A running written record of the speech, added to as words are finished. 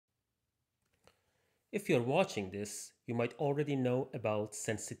If you're watching this, you might already know about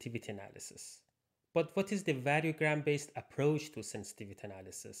sensitivity analysis. But what is the variogram-based approach to sensitivity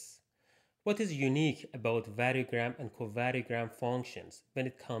analysis? What is unique about variogram and covariogram functions when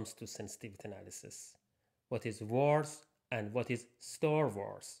it comes to sensitivity analysis? What is VARS and what is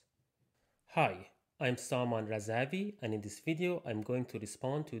STAR-VARS? Hi, I'm Salman Razavi, and in this video I'm going to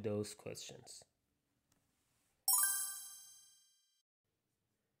respond to those questions.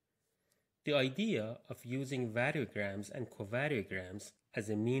 The idea of using variograms and covariograms as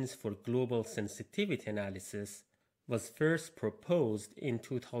a means for global sensitivity analysis was first proposed in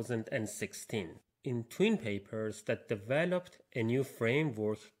 2016 in twin papers that developed a new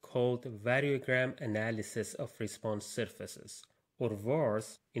framework called Variogram Analysis of Response Surfaces, or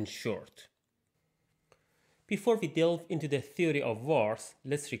VARS in short. Before we delve into the theory of VARS,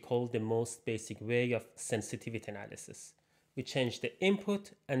 let's recall the most basic way of sensitivity analysis. We change the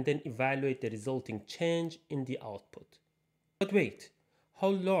input and then evaluate the resulting change in the output. But wait, how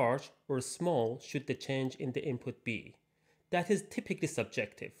large or small should the change in the input be? That is typically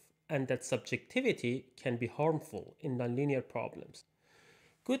subjective, and that subjectivity can be harmful in nonlinear problems.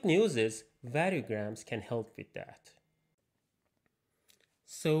 Good news is variograms can help with that.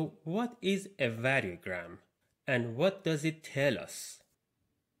 So what is a variogram and what does it tell us?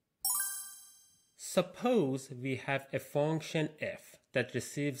 Suppose we have a function f that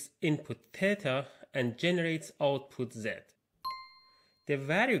receives input theta and generates output z. The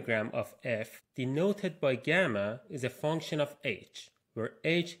variogram of f, denoted by gamma, is a function of h, where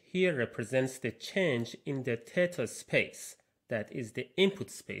h here represents the change in the theta space, that is the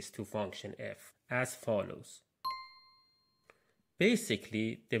input space to function f, as follows.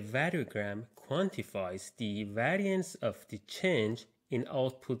 Basically, the variogram quantifies the variance of the change in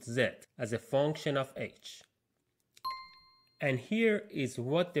output z as a function of h. And here is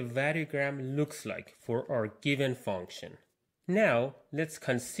what the variogram looks like for our given function. Now let's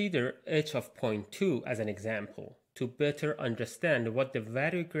consider h of 0.2 as an example to better understand what the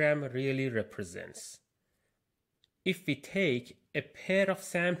variogram really represents. If we take a pair of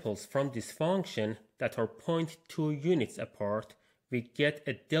samples from this function that are 0.2 units apart, we get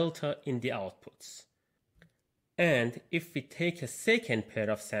a delta in the outputs. And if we take a second pair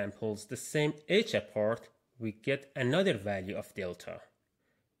of samples the same h apart, we get another value of delta.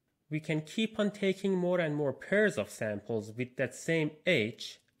 We can keep on taking more and more pairs of samples with that same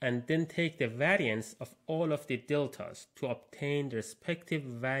h and then take the variance of all of the deltas to obtain the respective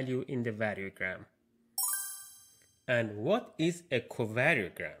value in the variogram. And what is a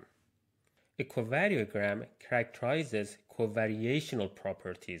covariogram? A covariogram characterizes covariational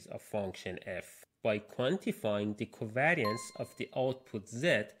properties of function f by quantifying the covariance of the output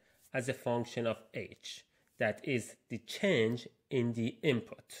z as a function of h, that is, the change in the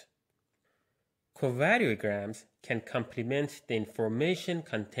input. Covariograms can complement the information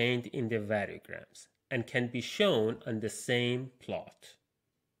contained in the variograms and can be shown on the same plot.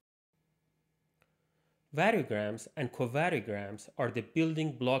 Variograms and covariograms are the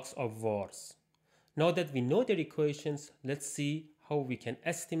building blocks of VARS. Now that we know their equations, let's see how we can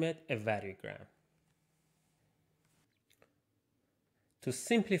estimate a variogram. To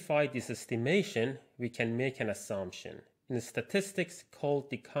simplify this estimation, we can make an assumption, in statistics called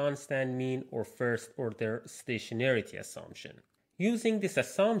the constant mean or first order stationarity assumption. Using this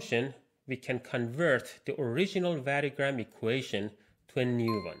assumption, we can convert the original variogram equation to a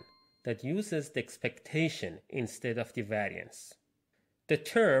new one that uses the expectation instead of the variance. The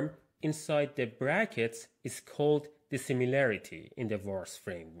term inside the brackets is called dissimilarity in the VARS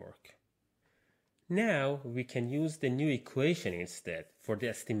framework. Now we can use the new equation instead for the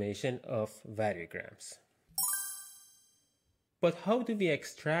estimation of variograms. But how do we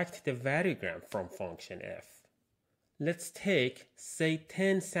extract the variogram from function f? Let's take, say,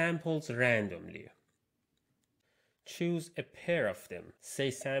 10 samples randomly. Choose a pair of them,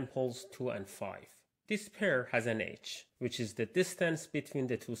 say samples 2 and 5. This pair has an h, which is the distance between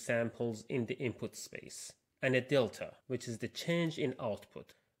the two samples in the input space, and a delta, which is the change in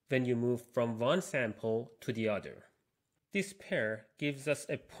output when you move from one sample to the other. This pair gives us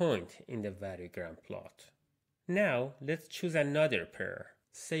a point in the variogram plot. Now let's choose another pair,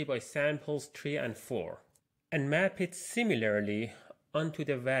 say by samples 3 and 4, and map it similarly onto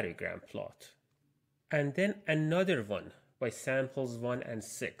the variogram plot. And then another one by samples 1 and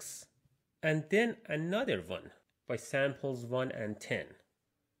 6, and then another one by samples 1 and 10.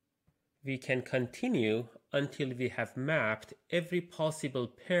 We can continue until we have mapped every possible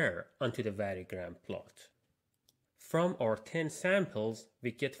pair onto the variogram plot. From our 10 samples,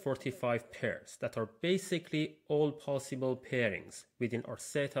 we get 45 pairs that are basically all possible pairings within our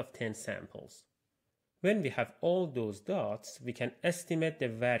set of 10 samples. When we have all those dots, we can estimate the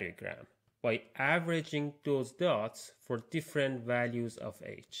variogram by averaging those dots for different values of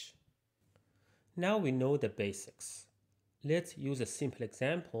h. Now we know the basics. Let's use a simple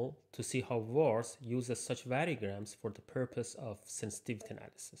example to see how VARS uses such variograms for the purpose of sensitivity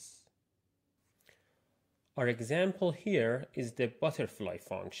analysis. Our example here is the butterfly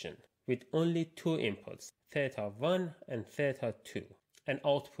function with only two inputs, θ1 and θ2, and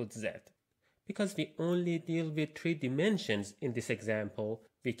output z. Because we only deal with 3 dimensions in this example,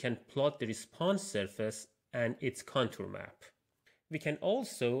 we can plot the response surface and its contour map. We can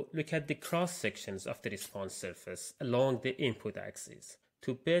also look at the cross sections of the response surface along the input axis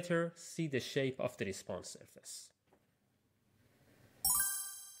to better see the shape of the response surface.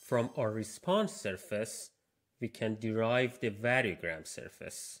 From our response surface, we can derive the variogram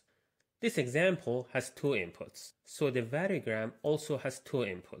surface. This example has 2 inputs, so the variogram also has 2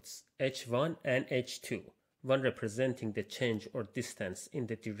 inputs, h1 and h2, one representing the change or distance in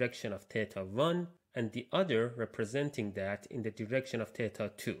the direction of θ1 and the other representing that in the direction of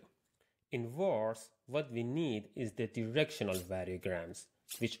θ2. In VARS, what we need is the directional variograms,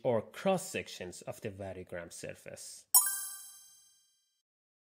 which are cross-sections of the variogram surface.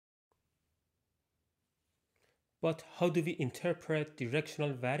 But how do we interpret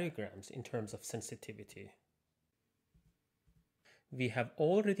directional variograms in terms of sensitivity? We have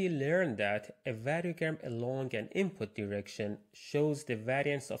already learned that a variogram along an input direction shows the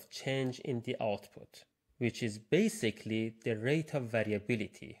variance of change in the output, which is basically the rate of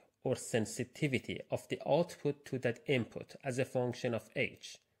variability or sensitivity of the output to that input as a function of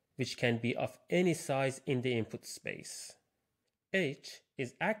h, which can be of any size in the input space. H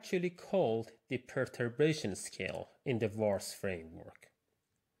is actually called the perturbation scale in the VARS framework.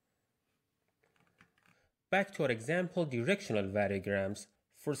 Back to our example directional variograms,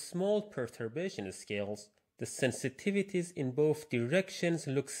 for small perturbation scales, the sensitivities in both directions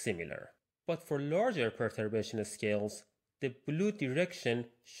look similar. But for larger perturbation scales, the blue direction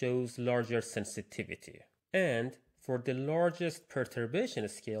shows larger sensitivity. And for the largest perturbation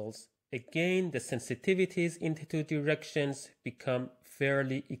scales, again the sensitivities in the 2 directions become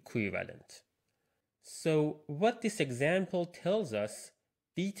fairly equivalent. So what this example tells us,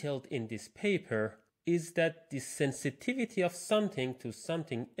 detailed in this paper, is that the sensitivity of something to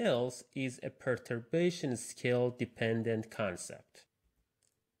something else is a perturbation scale dependent concept.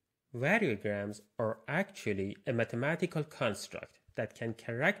 Variograms are actually a mathematical construct that can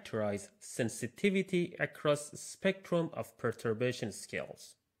characterize sensitivity across a spectrum of perturbation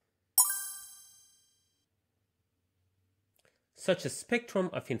scales. Such a spectrum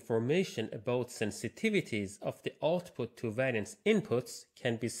of information about sensitivities of the output to variance inputs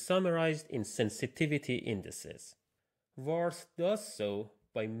can be summarized in sensitivity indices. VARS does so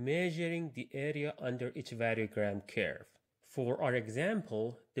by measuring the area under each variogram curve. For our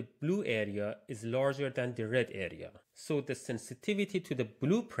example, the blue area is larger than the red area, so the sensitivity to the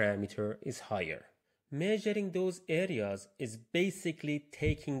blue parameter is higher. Measuring those areas is basically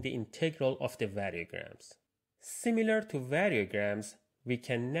taking the integral of the variograms. Similar to variograms, we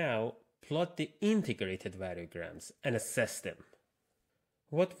can now plot the integrated variograms and assess them.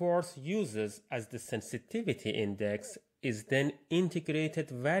 What VARS uses as the sensitivity index is then integrated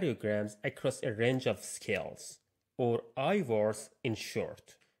variograms across a range of scales, or IVARS in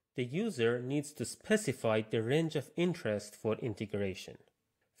short. The user needs to specify the range of interest for integration.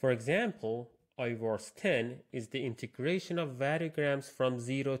 For example, IVARS 10 is the integration of variograms from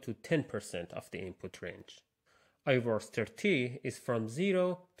 0 to 10% of the input range. IVARS 30 is from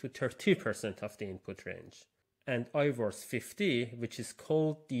 0 to 30% of the input range. And IVARS 50, which is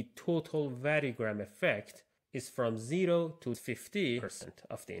called the total variogram effect, is from 0 to 50%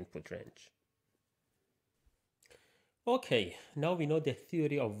 of the input range. Okay, now we know the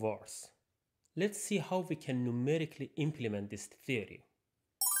theory of VARS. Let's see how we can numerically implement this theory.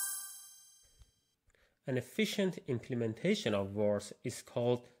 An efficient implementation of VARS is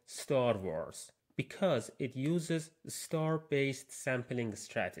called STAR-VARS because it uses STAR-based sampling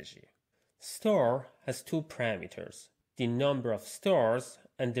strategy. STAR has 2 parameters, the number of stars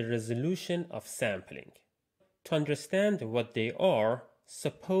and the resolution of sampling. To understand what they are,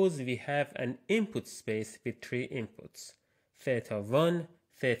 suppose we have an input space with 3 inputs, θ1,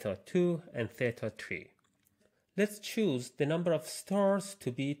 θ2, and θ3. Let's choose the number of stars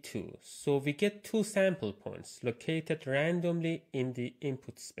to be 2, so we get 2 sample points located randomly in the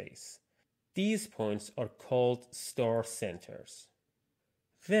input space. These points are called star centers.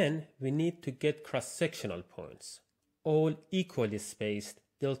 Then we need to get cross-sectional points, all equally spaced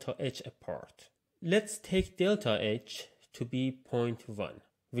delta h apart. Let's take delta h to be 0.1.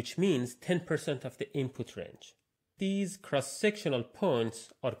 which means 10% of the input range. These cross-sectional points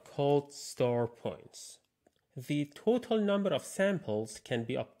are called star points. The total number of samples can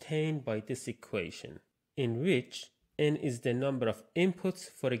be obtained by this equation, in which n is the number of inputs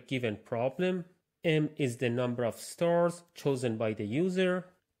for a given problem, m is the number of stars chosen by the user,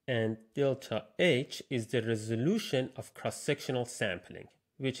 and delta H is the resolution of cross-sectional sampling,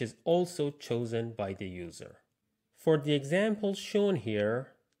 which is also chosen by the user. For the example shown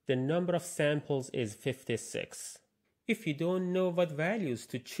here, the number of samples is 56. If you don't know what values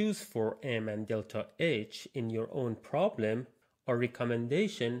to choose for m and delta H in your own problem, our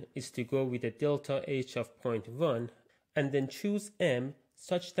recommendation is to go with a delta H of 0.1 and then choose m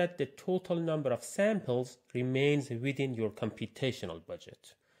such that the total number of samples remains within your computational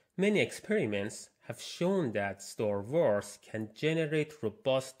budget. Many experiments have shown that STAR-VARS can generate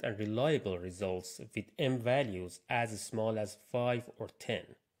robust and reliable results with m values as small as 5 or 10.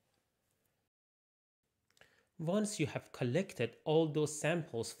 Once you have collected all those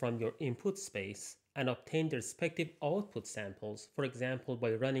samples from your input space and obtained the respective output samples, for example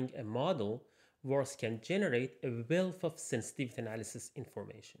by running a model, VARS can generate a wealth of sensitivity analysis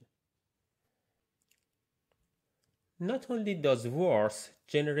information. Not only does VARS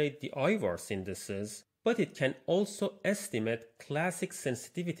generate the I-VARS indices, but it can also estimate classic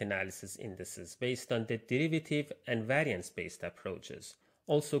sensitivity analysis indices based on the derivative and variance-based approaches,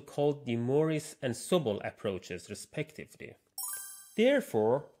 also called the Morris and Sobol approaches respectively.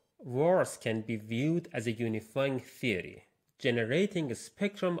 Therefore, VARS can be viewed as a unifying theory, generating a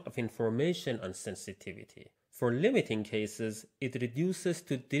spectrum of information on sensitivity. For limiting cases, it reduces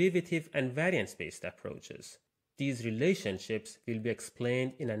to derivative and variance-based approaches. These relationships will be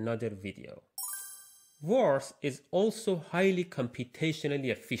explained in another video. VARS is also highly computationally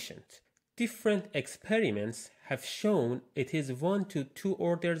efficient. Different experiments have shown it is 1 to 2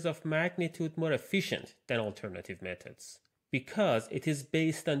 orders of magnitude more efficient than alternative methods, because it is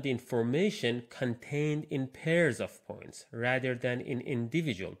based on the information contained in pairs of points rather than in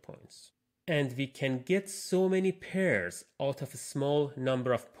individual points. And we can get so many pairs out of a small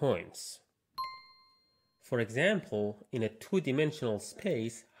number of points. For example, in a two-dimensional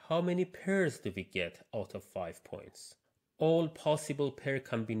space, how many pairs do we get out of 5 points? All possible pair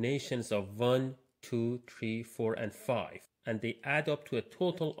combinations of 1, 2, 3, 4, and 5, and they add up to a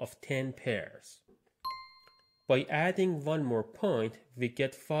total of 10 pairs. By adding one more point, we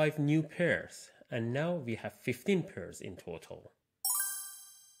get 5 new pairs, and now we have 15 pairs in total.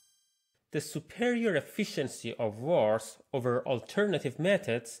 The superior efficiency of VARS over alternative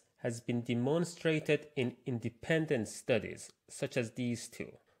methods has been demonstrated in independent studies, such as these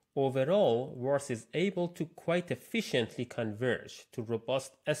two. Overall, VARS is able to quite efficiently converge to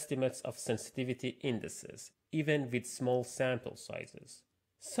robust estimates of sensitivity indices, even with small sample sizes.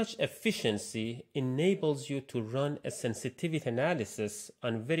 Such efficiency enables you to run a sensitivity analysis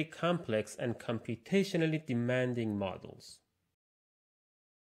on very complex and computationally demanding models.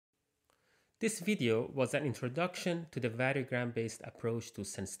 This video was an introduction to the variogram-based approach to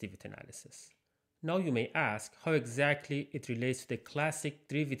sensitivity analysis. Now you may ask how exactly it relates to the classic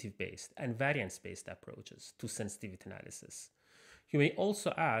derivative-based and variance-based approaches to sensitivity analysis. You may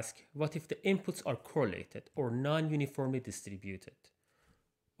also ask, what if the inputs are correlated or non-uniformly distributed?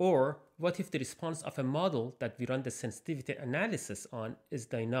 Or what if the response of a model that we run the sensitivity analysis on is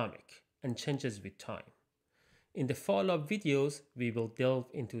dynamic and changes with time? In the follow-up videos, we will delve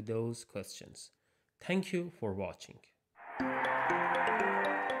into those questions. Thank you for watching.